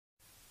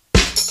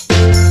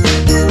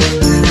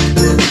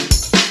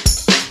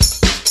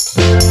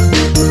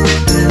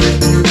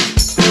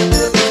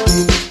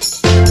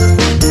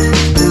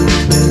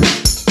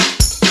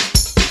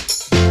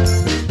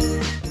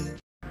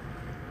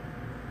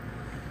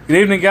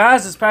Good evening,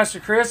 guys. It's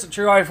Pastor Chris at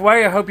True Life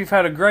Way. I hope you've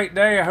had a great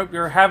day. I hope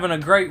you're having a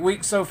great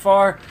week so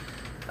far.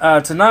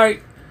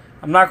 Tonight,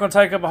 I'm not going to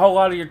take up a whole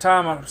lot of your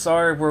time. I'm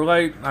sorry we're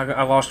late.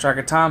 I lost track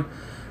of time.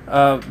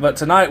 But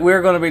tonight,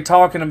 we're going to be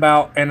talking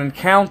about an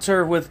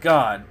encounter with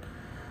God.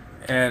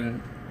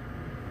 And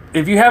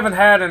if you haven't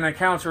had an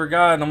encounter with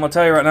God, I'm going to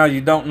tell you right now, you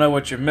don't know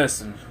what you're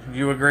missing.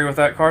 You agree with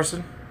that,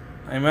 Carson?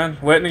 Amen?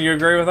 Whitney, you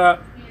agree with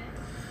that? Yes.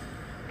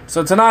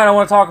 So tonight, I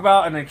want to talk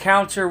about an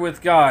encounter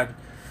with God.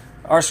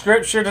 Our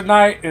scripture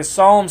tonight is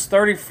Psalms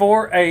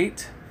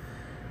 34:8,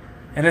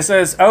 and it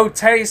says, "O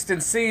taste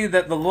and see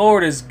that the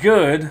Lord is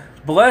good.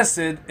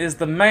 Blessed is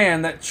the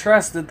man that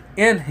trusteth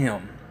in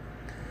him."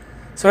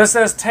 So it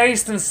says,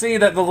 taste and see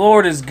that the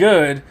Lord is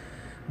good.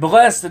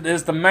 Blessed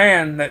is the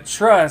man that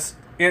trusts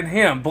in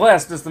him.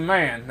 Blessed is the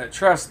man that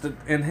trusted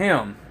in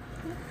him.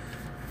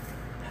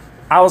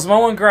 I was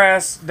mowing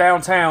grass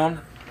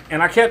downtown,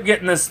 and I kept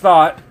getting this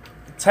thought,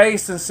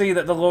 taste and see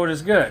that the Lord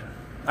is good.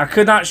 I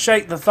could not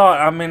shake the thought.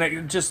 I mean,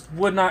 it just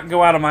would not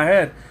go out of my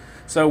head.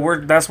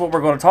 So that's what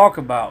we're going to talk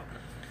about.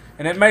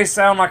 And it may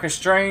sound like a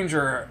strange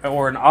or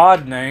an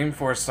odd name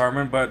for a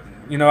sermon, but,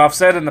 you know, I've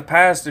said in the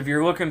past, if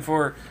you're looking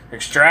for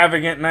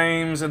extravagant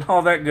names and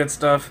all that good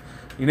stuff,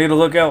 you need to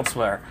look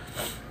elsewhere.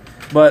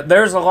 But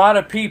there's a lot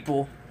of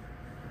people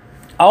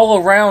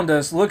all around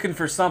us looking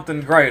for something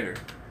greater.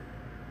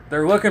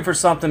 They're looking for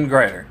something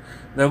greater.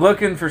 They're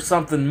looking for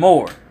something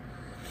more.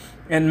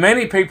 And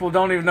many people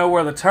don't even know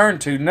where to turn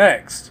to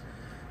next.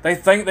 They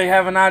think they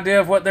have an idea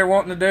of what they're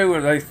wanting to do,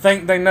 or they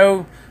think they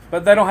know,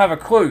 but they don't have a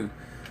clue.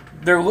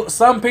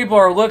 Some people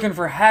are looking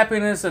for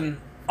happiness in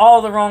all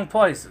the wrong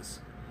places.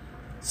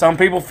 Some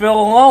people feel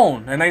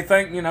alone, and they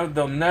think, you know,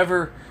 they'll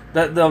never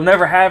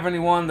have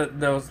anyone,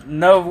 that there's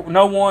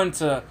no one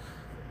to,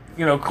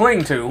 you know,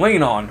 cling to,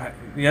 lean on.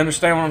 You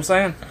understand what I'm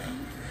saying?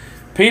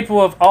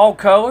 People of all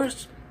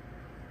colors,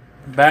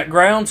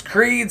 backgrounds,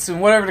 creeds,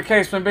 and whatever the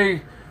case may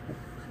be,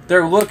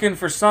 they're looking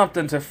for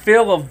something to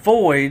fill a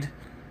void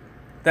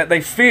that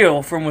they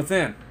feel from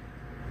within.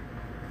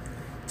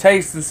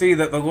 Taste and see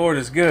that the Lord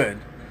is good.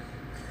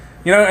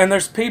 You know, and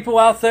there's people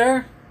out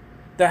there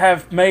that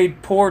have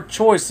made poor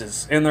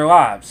choices in their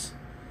lives.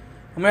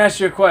 Let me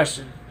ask you a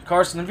question.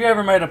 Carson, have you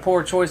ever made a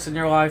poor choice in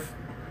your life?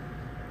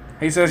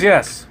 He says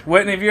yes.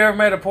 Whitney, have you ever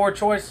made a poor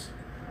choice?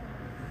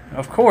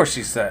 Of course,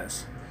 she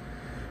says.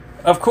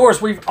 Of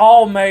course, we've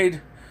all made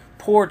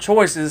poor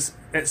choices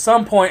at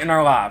some point in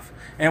our life.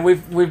 And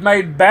we've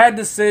made bad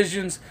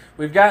decisions.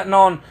 We've gotten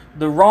on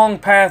the wrong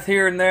path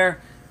here and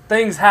there.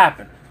 Things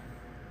happen.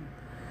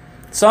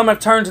 Some have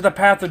turned to the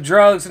path of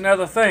drugs and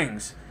other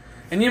things.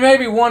 And you may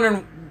be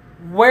wondering,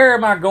 where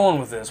am I going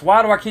with this?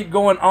 Why do I keep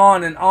going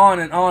on and on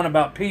and on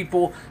about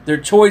people,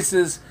 their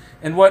choices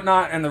and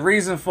whatnot, and the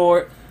reason for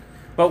it?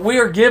 But we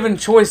are given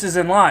choices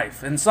in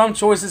life. And some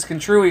choices can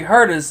truly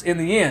hurt us in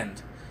the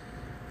end.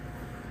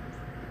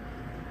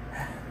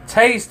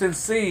 Taste and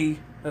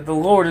see that the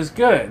Lord is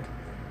good.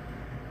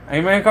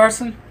 Amen,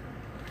 Carson?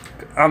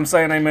 I'm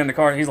saying amen to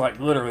Carson. He's like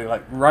literally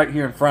like right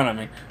here in front of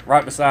me,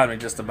 right beside me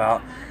just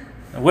about.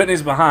 And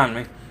Whitney's behind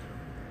me.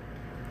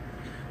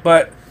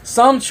 But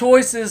some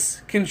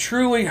choices can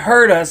truly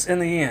hurt us in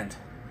the end.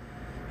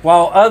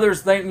 While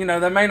others, they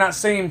may not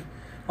seem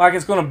like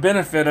it's going to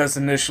benefit us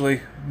initially,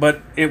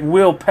 but it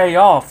will pay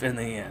off in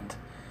the end.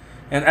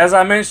 And as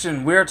I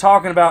mentioned, we're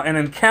talking about an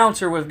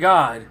encounter with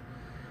God.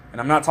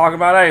 And I'm not talking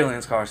about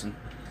aliens, Carson.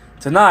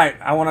 Tonight,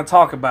 I want to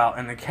talk about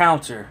an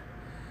encounter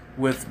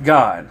with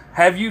God.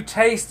 Have you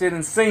tasted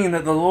and seen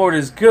that the Lord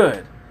is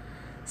good?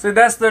 See,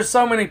 there's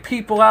so many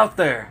people out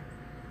there.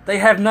 They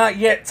have not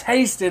yet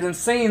tasted and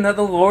seen that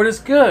the Lord is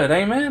good.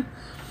 Amen?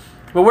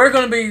 But we're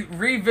going to be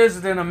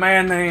revisiting a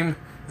man named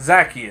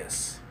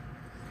Zacchaeus.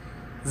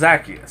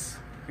 Zacchaeus.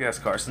 Yes,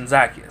 Carson,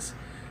 Zacchaeus.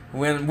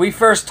 When we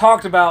first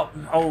talked about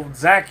old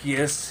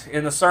Zacchaeus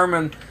in the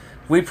sermon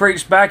we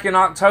preached back in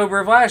October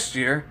of last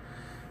year,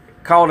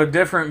 called A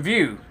Different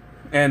View.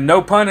 And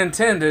no pun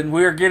intended,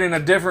 we are getting a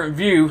different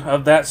view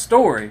of that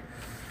story.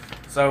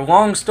 So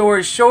long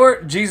story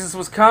short, Jesus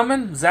was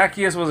coming.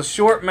 Zacchaeus was a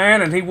short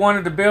man, and he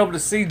wanted to be able to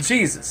see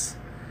Jesus.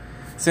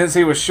 Since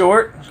he was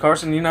short,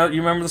 Carson, you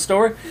remember the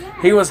story?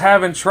 Yeah. He was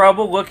having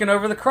trouble looking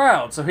over the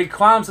crowd. So he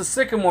climbs a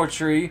sycamore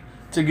tree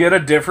to get a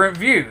different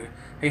view.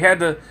 He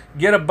had to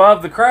get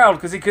above the crowd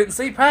because he couldn't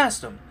see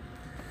past them.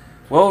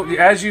 Well,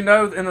 as you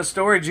know in the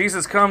story,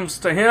 Jesus comes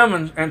to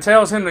him and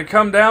tells him to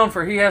come down,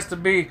 for he has to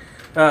be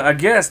a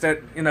guest at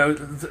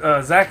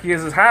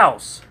Zacchaeus'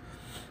 house.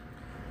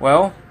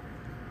 Well,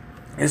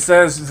 it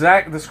says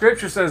the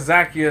scripture says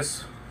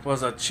Zacchaeus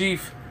was a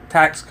chief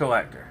tax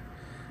collector,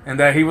 and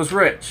that he was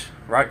rich,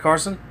 right,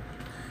 Carson?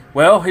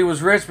 Well, he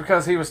was rich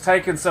because he was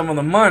taking some of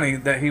the money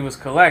that he was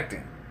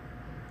collecting,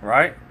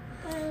 right?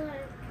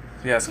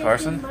 Yes,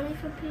 Carson. Money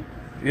from people?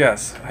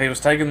 Yes, he was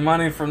taking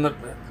money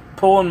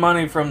pulling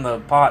money from the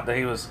pot that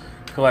he was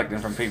collecting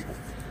from people.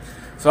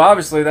 So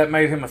obviously that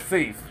made him a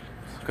thief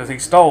because he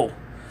stole,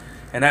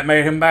 and that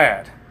made him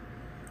bad.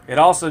 It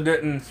also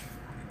didn't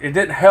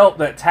help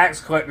that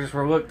tax collectors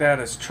were looked at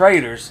as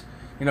traitors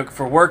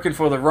for working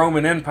for the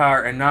Roman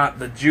Empire and not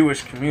the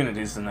Jewish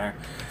communities in there.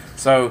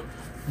 So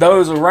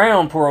those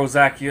around poor old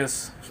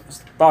Zacchaeus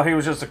thought he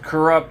was just a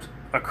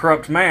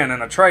corrupt man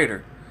and a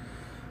traitor.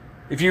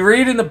 If you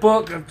read in the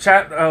book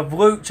of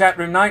Luke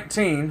chapter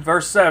 19,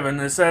 verse 7,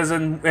 it says,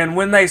 and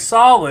when they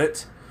saw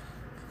it,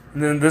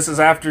 and then this is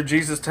after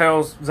Jesus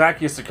tells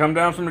Zacchaeus to come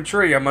down from the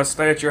tree, I must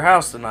stay at your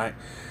house tonight.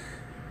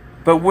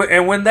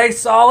 And when they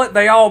saw it,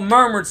 they all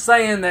murmured,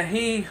 saying that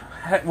he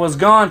was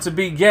gone to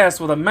be guest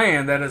with a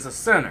man that is a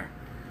sinner.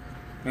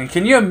 And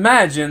can you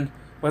imagine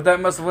what that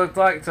must have looked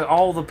like to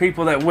all the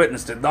people that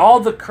witnessed it?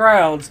 All the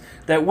crowds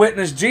that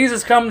witnessed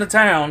Jesus come to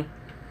town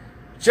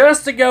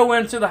just to go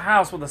into the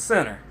house with a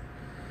sinner.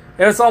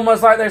 It's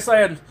almost like they're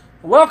saying,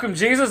 welcome,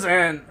 Jesus,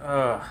 and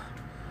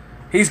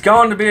he's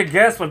gone to be a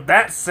guest with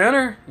that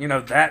sinner.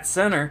 That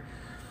sinner.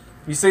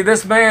 You see,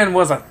 this man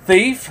was a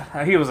thief.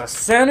 He was a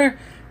sinner.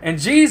 And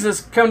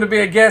Jesus come to be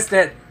a guest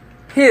at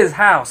his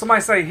house.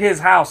 Somebody say his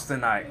house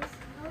tonight.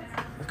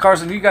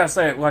 Carson, you got to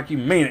say it like you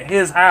mean it.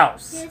 His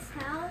house. His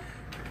house?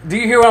 Do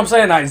you hear what I'm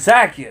saying tonight?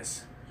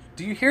 Zacchaeus.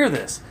 Do you hear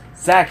this?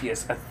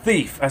 Zacchaeus, a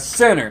thief, a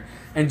sinner.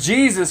 And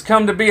Jesus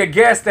come to be a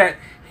guest at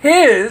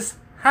his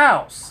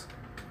house.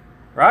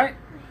 Right?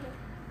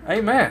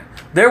 Amen.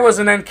 There was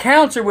an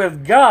encounter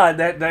with God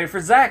that day for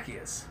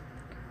Zacchaeus.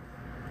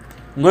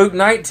 Luke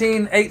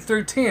 19, 8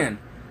 through 10.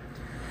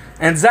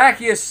 And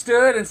Zacchaeus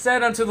stood and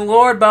said unto the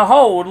Lord,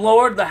 Behold,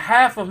 Lord, the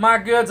half of my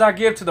goods I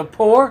give to the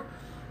poor.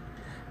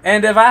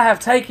 And if I have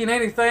taken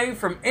anything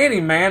from any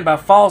man by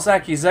false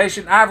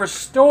accusation, I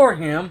restore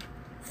him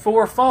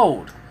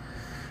fourfold.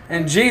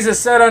 And Jesus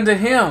said unto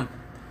him,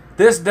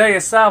 This day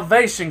is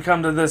salvation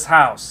come to this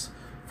house,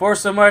 for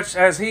so much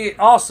as he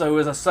also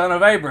is a son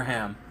of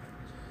Abraham.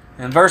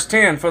 In verse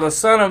 10, For the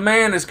Son of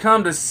Man is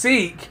come to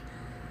seek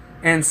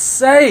and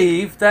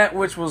save that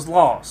which was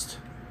lost.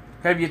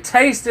 Have you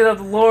tasted of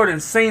the Lord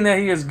and seen that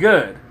he is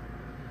good?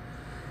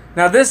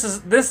 Now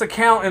this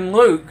account in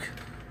Luke,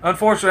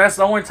 unfortunately, that's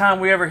the only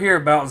time we ever hear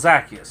about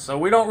Zacchaeus. So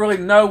we don't really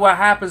know what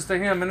happens to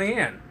him in the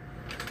end.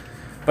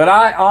 But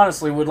I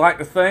honestly would like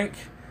to think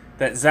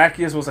that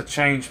Zacchaeus was a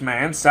changed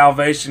man.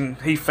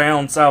 He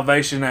found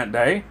salvation that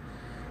day.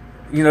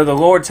 The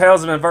Lord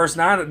tells him in verse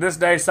 9 that this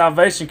day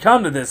salvation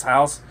come to this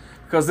house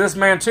because this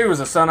man too is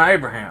a son of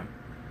Abraham.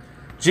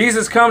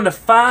 Jesus come to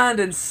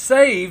find and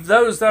save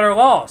those that are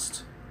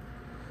lost.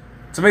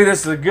 To me,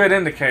 this is a good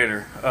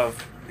indicator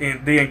of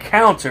the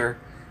encounter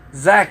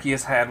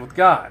Zacchaeus had with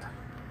God.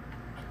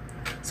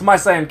 Somebody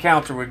say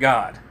encounter with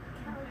God.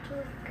 Encounter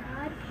with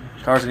God.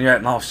 Carson, you're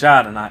acting all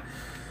shy tonight.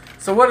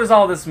 So what does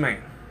all this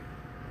mean?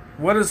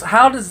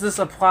 How does this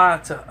apply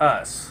to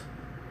us?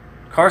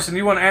 Carson,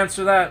 you want to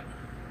answer that?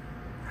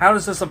 How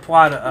does this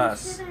apply to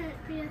us?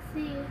 Shouldn't be a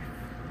thief.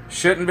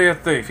 Shouldn't be a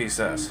thief, he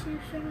says. And you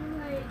shouldn't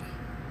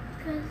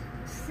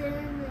sin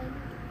and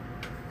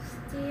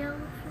steal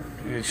from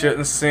people. You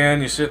shouldn't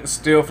sin, you shouldn't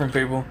steal from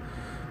people.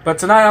 But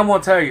tonight I'm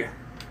going to tell you,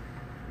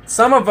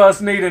 some of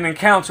us need an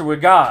encounter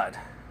with God.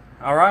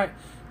 Alright?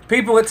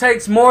 People, it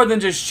takes more than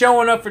just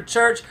showing up for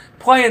church,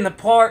 playing the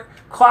part,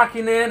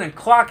 clocking in and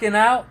clocking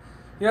out.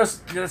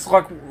 It's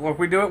like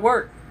we do at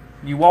work.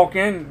 You walk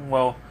in,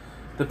 well,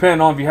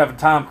 depending on if you have a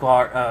time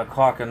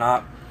clock or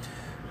not.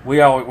 We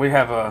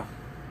have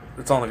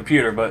it's on the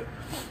computer, but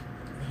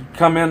you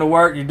come into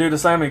work, you do the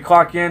same, and you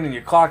clock in and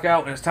you clock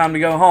out, and it's time to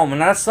go home.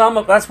 And that's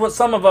what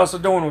some of us are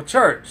doing with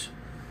church.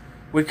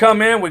 We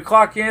come in, we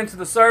clock into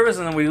the service,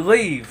 and then we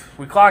leave.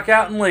 We clock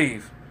out and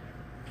leave.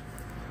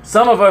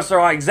 Some of us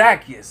are like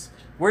Zacchaeus.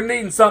 We're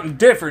needing something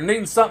different,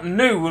 needing something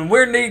new, and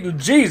we're needing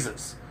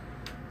Jesus.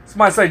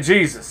 Somebody say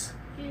Jesus.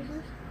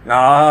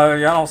 No,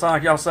 y'all don't sound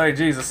like y'all say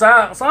Jesus.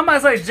 Somebody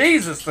say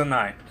Jesus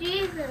tonight.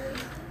 Jesus.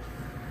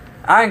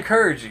 I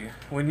encourage you,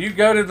 when you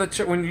go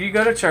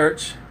to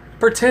church,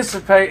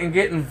 participate and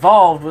get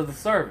involved with the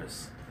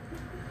service.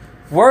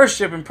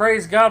 Worship and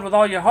praise God with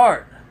all your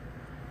heart,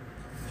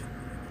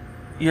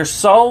 your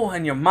soul,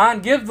 and your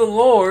mind. Give the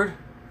Lord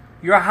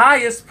your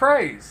highest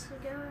praise.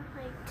 We go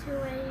like 2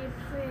 a.m.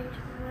 praise.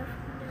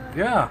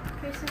 Yeah.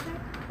 Praise center?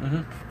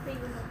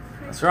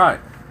 Mm-hmm. That's right.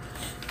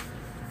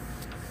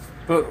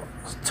 But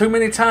too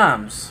many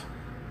times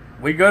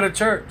we go to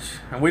church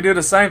and we do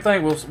the same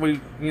thing. We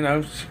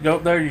go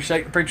up there, you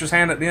shake the preacher's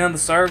hand at the end of the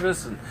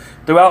service, and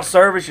throughout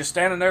service you're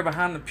standing there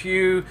behind the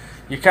pew.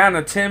 You're kind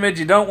of timid.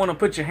 You don't want to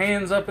put your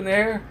hands up in the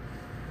air.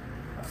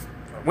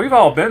 We've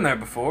all been there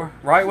before,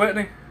 right,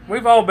 Whitney?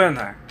 We've all been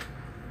there.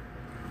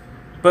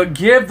 But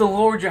give the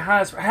Lord your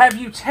highest. Have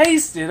you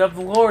tasted of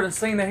the Lord and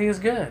seen that He is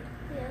good?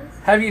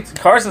 Yes.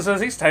 Carson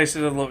says he's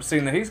tasted of the Lord,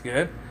 seen that He's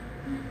good.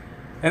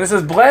 And it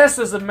says, blessed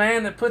is the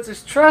man that puts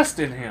his trust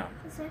in Him.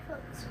 Because I felt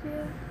the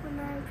Spirit when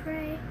I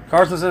prayed.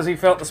 Carson says he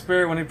felt the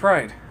Spirit when he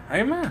prayed.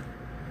 Amen.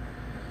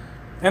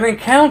 An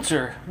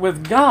encounter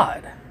with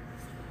God.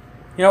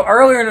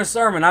 Earlier in the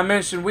sermon I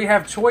mentioned we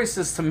have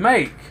choices to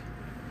make.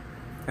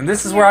 And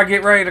this is where I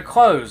get ready to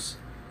close.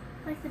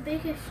 Like the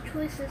biggest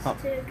choice is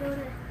to go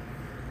to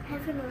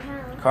heaven or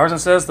hell. Carson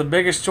says the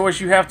biggest choice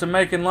you have to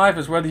make in life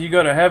is whether you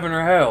go to heaven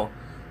or hell.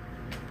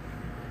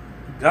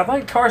 I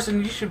think,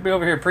 Carson, you should be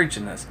over here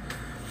preaching this.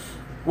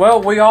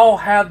 Well, we all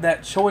have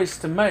that choice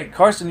to make.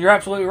 Carson, you're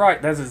absolutely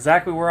right. That's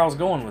exactly where I was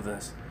going with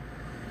this.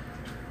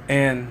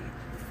 And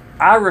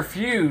I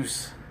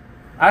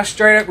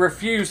straight up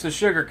refuse to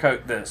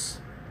sugarcoat this.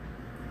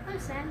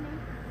 What's that mean?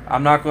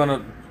 I'm not going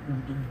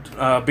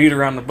to beat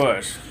around the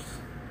bush.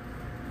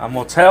 I'm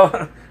going to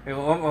tell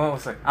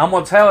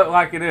it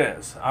like it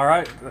is. All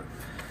right?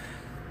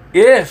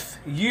 If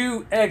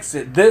you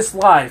exit this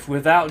life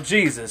without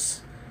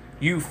Jesus,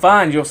 you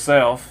find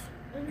yourself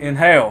in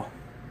hell.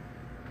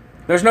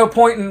 There's no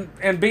point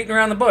in beating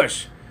around the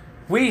bush.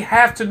 We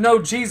have to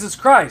know Jesus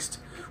Christ.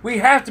 We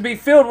have to be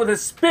filled with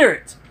His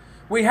Spirit.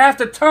 We have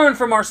to turn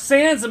from our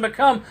sins and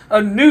become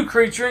a new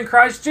creature in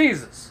Christ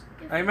Jesus.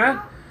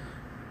 Amen?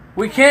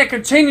 We can't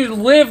continue to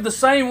live the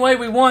same way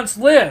we once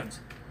lived.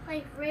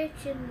 Like rich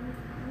and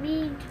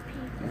mean to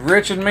people.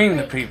 Rich and mean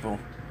to people.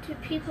 To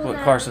people what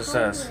that Carson are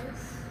says.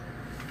 homeless.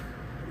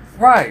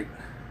 Right.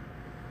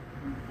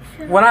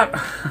 All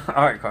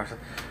right, Carson.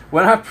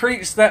 When I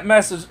preached that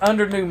message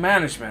under new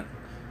management,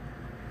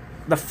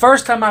 the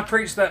first time I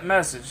preached that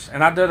message,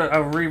 and I did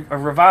a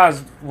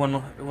revised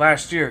one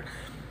last year,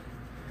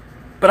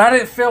 but I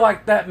didn't feel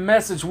like that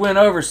message went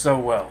over so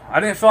well. I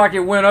didn't feel like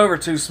it went over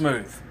too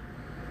smooth.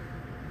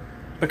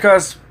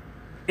 Because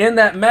in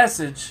that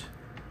message,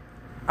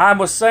 I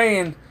was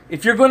saying,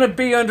 if you're going to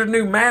be under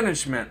new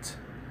management,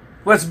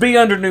 let's be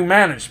under new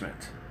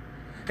management.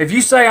 If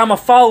you say I'm a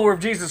follower of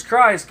Jesus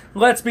Christ,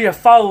 let's be a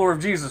follower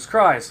of Jesus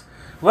Christ.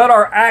 Let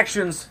our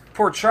actions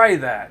portray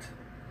that.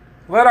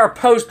 Let our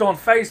post on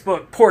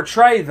Facebook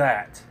portray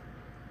that.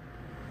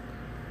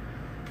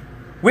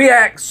 We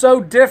act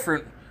so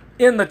different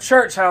in the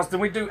church house than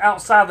we do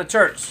outside the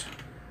church.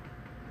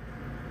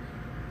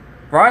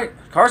 Right?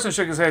 Carson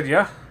shook his head,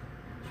 yeah.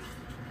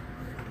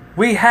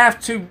 We have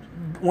to,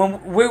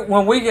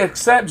 when we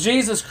accept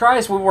Jesus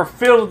Christ, when we're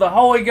filled with the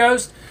Holy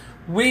Ghost,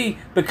 we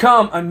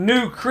become a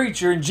new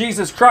creature in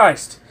Jesus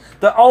Christ.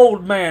 The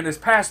old man is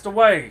passed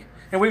away,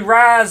 and we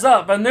rise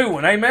up a new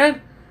one.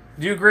 Amen?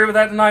 Do you agree with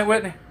that tonight,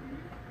 Whitney?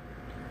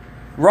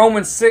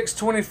 Romans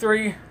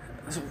 6:23.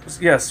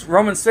 Yes,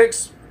 Romans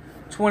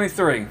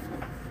 6:23.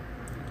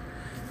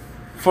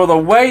 For the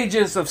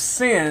wages of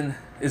sin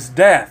is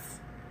death.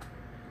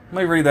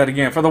 Let me read that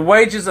again. For the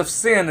wages of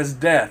sin is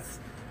death.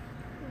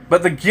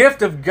 But the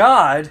gift of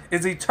God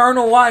is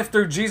eternal life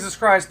through Jesus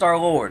Christ our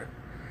Lord.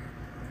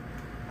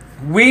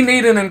 We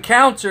need an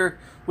encounter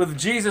with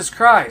Jesus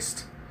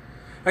Christ.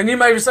 And you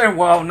may be saying,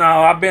 well,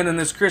 no, I've been in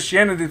this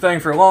Christianity thing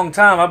for a long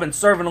time. I've been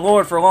serving the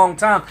Lord for a long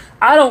time.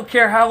 I don't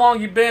care how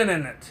long you've been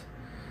in it.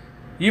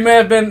 You may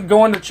have been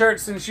going to church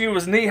since you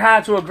was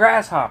knee-high to a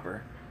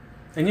grasshopper.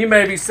 And you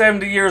may be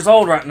 70 years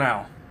old right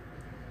now.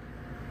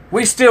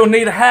 We still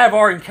need to have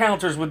our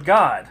encounters with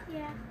God.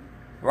 Yeah.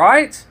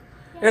 Right?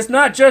 Yeah. It's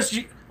not just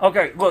you.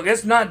 Okay, look,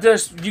 it's not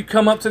just you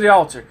come up to the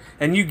altar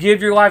and you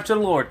give your life to the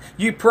Lord.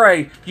 You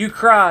pray, you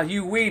cry,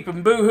 you weep,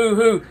 and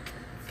boo-hoo-hoo.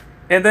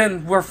 And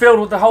then we're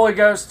filled with the Holy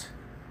Ghost.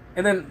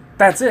 And then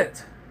that's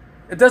it.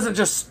 It doesn't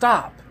just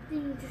stop.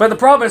 But the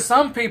problem is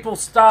some people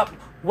stop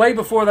way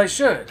before they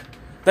should.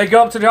 They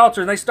go up to the altar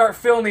and they start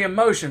feeling the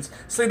emotions.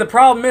 See, the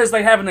problem is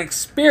they have an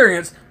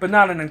experience, but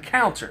not an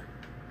encounter.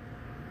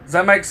 Does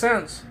that make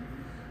sense?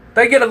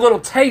 They get a little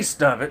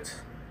taste of it,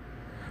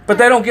 but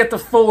they don't get the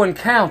full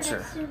encounter.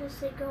 As soon as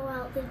they go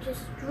out, they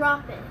just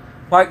drop it.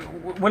 Like,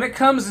 when it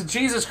comes to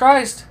Jesus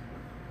Christ,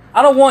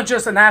 I don't want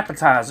just an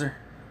appetizer,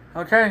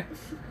 okay?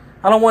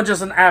 I don't want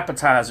just an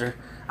appetizer.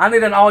 I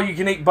need an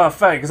all-you-can-eat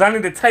buffet, because I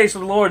need to taste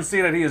of the Lord and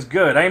see that He is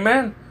good.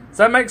 Amen? Does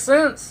that make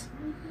sense?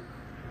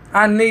 Mm-hmm.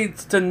 I need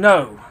to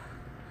know.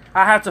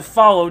 I have to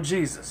follow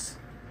Jesus.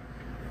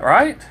 All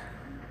right?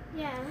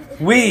 Yeah.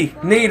 We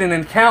need an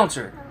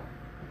encounter.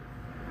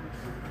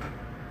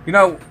 You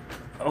know,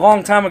 a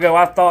long time ago,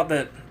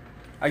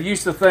 I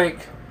used to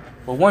think,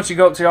 well, once you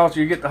go up to the altar,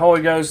 you get the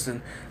Holy Ghost,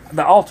 and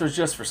the altar is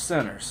just for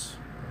sinners.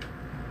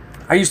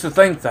 I used to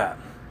think that.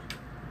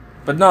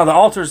 But no, the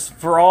altar's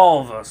for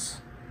all of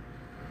us.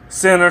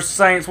 Sinners,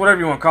 saints,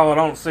 whatever you want to call it. I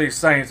don't see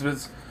saints, but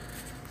it's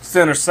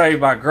sinners saved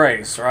by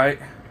grace, right?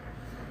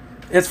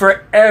 It's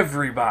for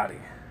everybody.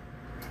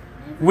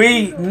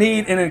 We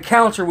need an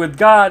encounter with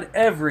God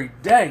every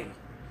day.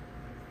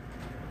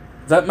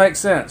 Does that make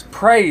sense?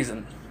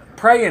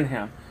 Praying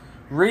Him,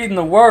 reading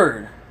the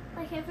Word,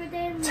 like every day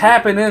in the morning.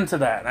 Tapping into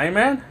that.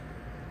 Amen?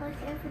 Like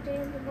every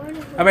day in the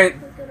morning. I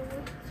mean,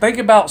 think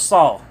about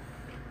Saul.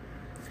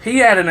 He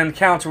had an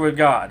encounter with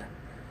God.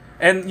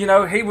 And, you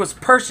know, he was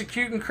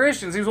persecuting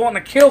Christians. He was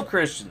wanting to kill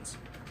Christians.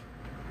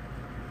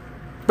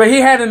 But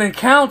he had an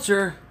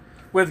encounter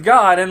with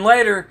God and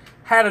later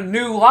had a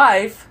new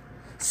life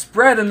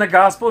spreading the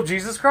gospel of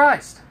Jesus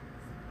Christ.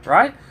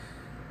 Right?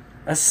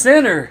 A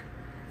sinner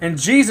and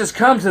Jesus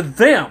come to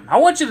them. I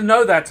want you to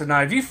know that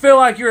tonight. If you feel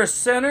like you're a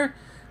sinner,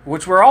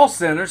 which we're all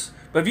sinners,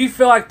 but if you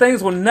feel like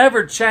things will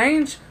never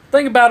change,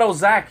 think about old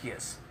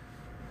Zacchaeus.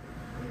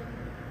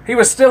 He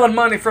was stealing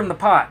money from the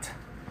pot,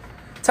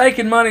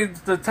 taking up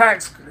the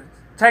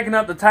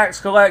tax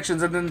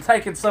collections and then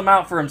taking some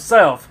out for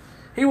himself.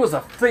 He was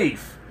a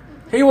thief.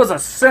 He was a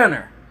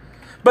sinner.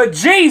 But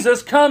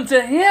Jesus come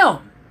to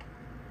him.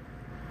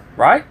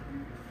 Right?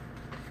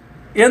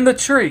 In the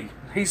tree.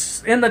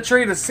 He's in the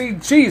tree to see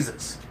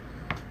Jesus.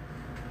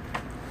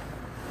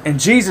 And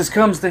Jesus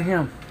comes to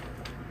him.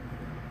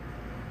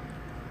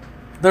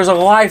 There's a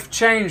life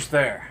change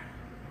there.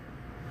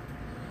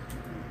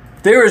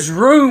 There is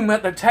room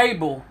at the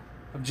table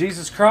of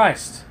Jesus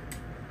Christ.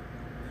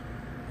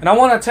 And I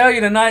want to tell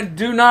you tonight,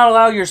 do not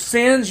allow your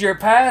sins, your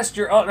past,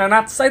 and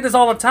I say this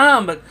all the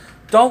time, but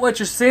don't let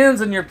your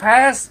sins and your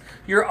past,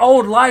 your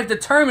old life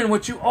determine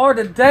what you are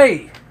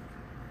today.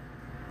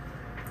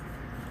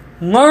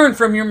 Learn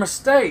from your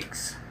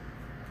mistakes.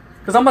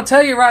 Because I'm going to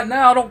tell you right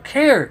now, I don't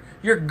care.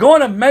 You're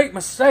going to make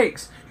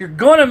mistakes. You're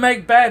going to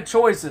make bad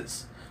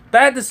choices.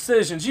 Bad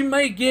decisions. You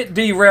may get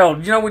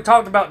derailed. You know, we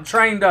talked about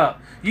trained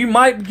up. You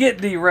might get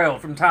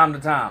derailed from time to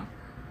time.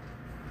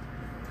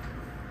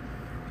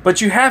 But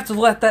you have to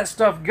let that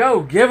stuff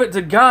go. Give it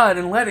to God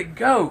and let it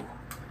go.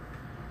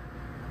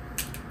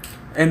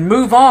 And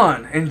move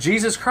on in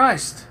Jesus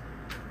Christ.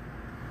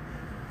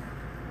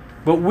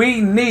 But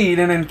we need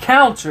an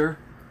encounter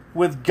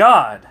with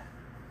God.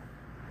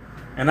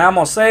 And I'm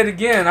going to say it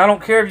again. I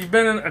don't care if you've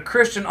been a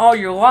Christian all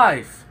your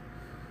life.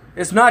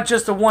 It's not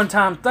just a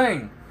one-time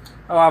thing.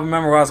 Oh, I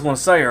remember what I was going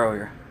to say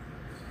earlier.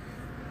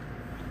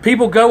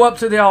 People go up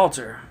to the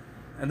altar.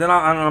 And then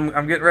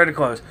I'm getting ready to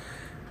close.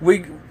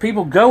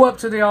 People go up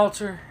to the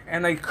altar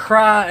and they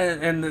cry.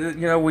 And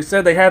you know, we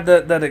said they had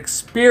that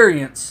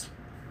experience.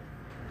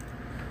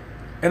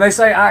 And they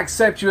say, I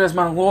accept you as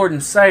my Lord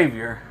and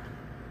Savior.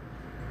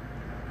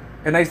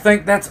 And they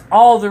think that's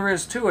all there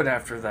is to it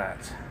after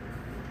that.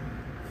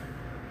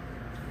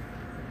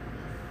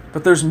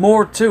 But there's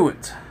more to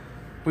it.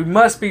 We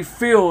must be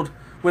filled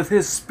with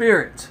His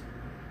Spirit.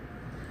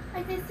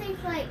 I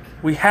think like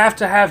we have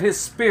to have His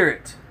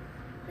Spirit,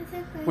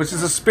 which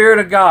is the Spirit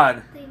of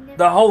God,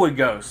 the Holy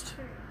Ghost.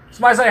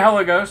 Somebody say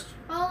Holy Ghost.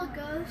 Holy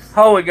Ghost.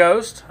 Holy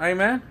Ghost.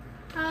 Amen.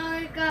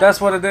 Holy Ghost.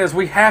 That's what it is.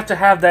 We have to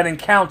have that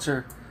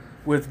encounter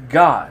with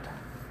God.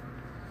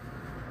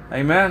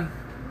 Amen.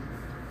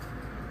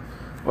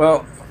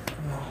 Well,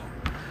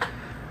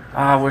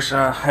 I wish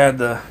I had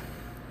the...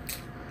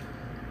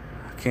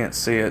 I can't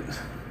see it.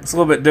 It's a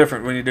little bit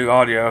different when you do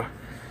audio.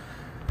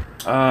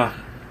 But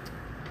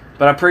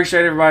I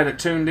appreciate everybody that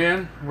tuned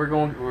in. We're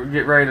going to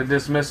get ready to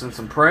dismiss in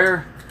some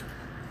prayer.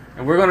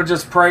 And we're going to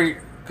just pray,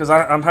 because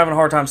I'm having a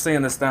hard time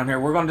seeing this down here.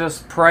 We're going to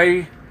just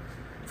pray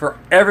for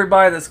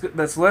everybody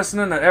that's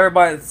listening, and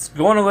everybody that's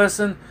going to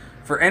listen,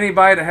 for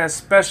anybody that has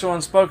special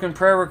unspoken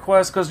prayer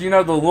requests, because you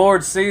know the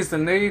Lord sees the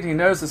need. He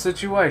knows the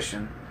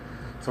situation.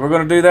 So we're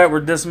going to do that. We're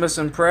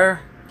dismissing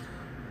prayer.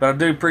 But I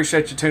do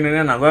appreciate you tuning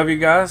in. I love you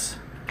guys.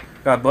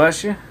 God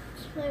bless you.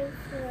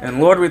 And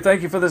Lord, we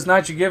thank you for this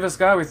night you give us,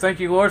 God. We thank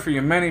you, Lord, for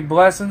your many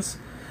blessings.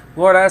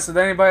 Lord, I ask that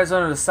anybody that's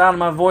under the sound of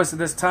my voice at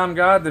this time,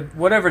 God, that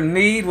whatever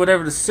need,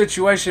 whatever the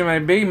situation may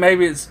be,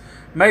 maybe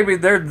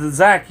they're the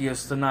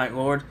Zacchaeus tonight,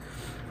 Lord.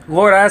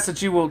 Lord, I ask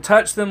that you will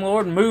touch them,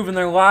 Lord, move in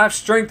their lives,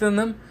 strengthen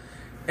them,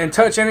 and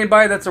touch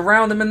anybody that's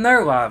around them in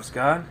their lives,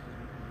 God.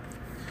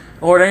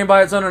 Lord,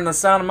 anybody that's under the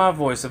sound of my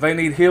voice, if they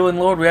need healing,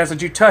 Lord, we ask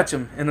that you touch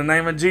them in the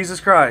name of Jesus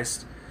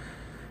Christ.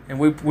 And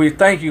we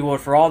thank you,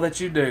 Lord, for all that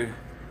you do.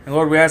 And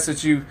Lord, we ask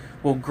that you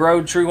will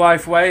grow True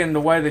Life Way in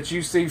the way that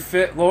you see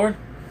fit, Lord,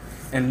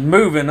 and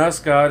move in us,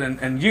 God,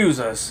 and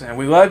use us. And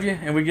we love you,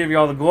 and we give you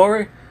all the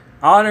glory,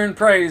 honor, and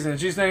praise. In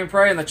Jesus' name we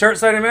pray. And the church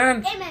said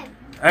amen? Amen.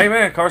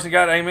 Amen. Carson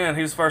got amen.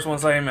 He was the first one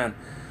to say amen.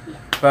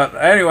 But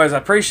anyways, I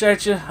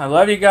appreciate you. I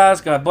love you guys.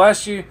 God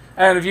bless you.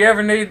 And if you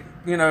ever need,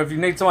 if you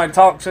need somebody to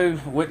talk to,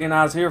 Whitney and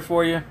I's here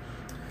for you.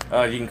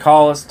 You can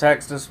call us,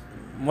 text us,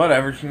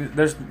 whatever.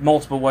 There's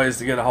multiple ways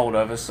to get a hold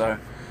of us.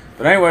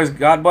 But anyways,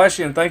 God bless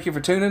you, and thank you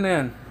for tuning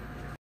in.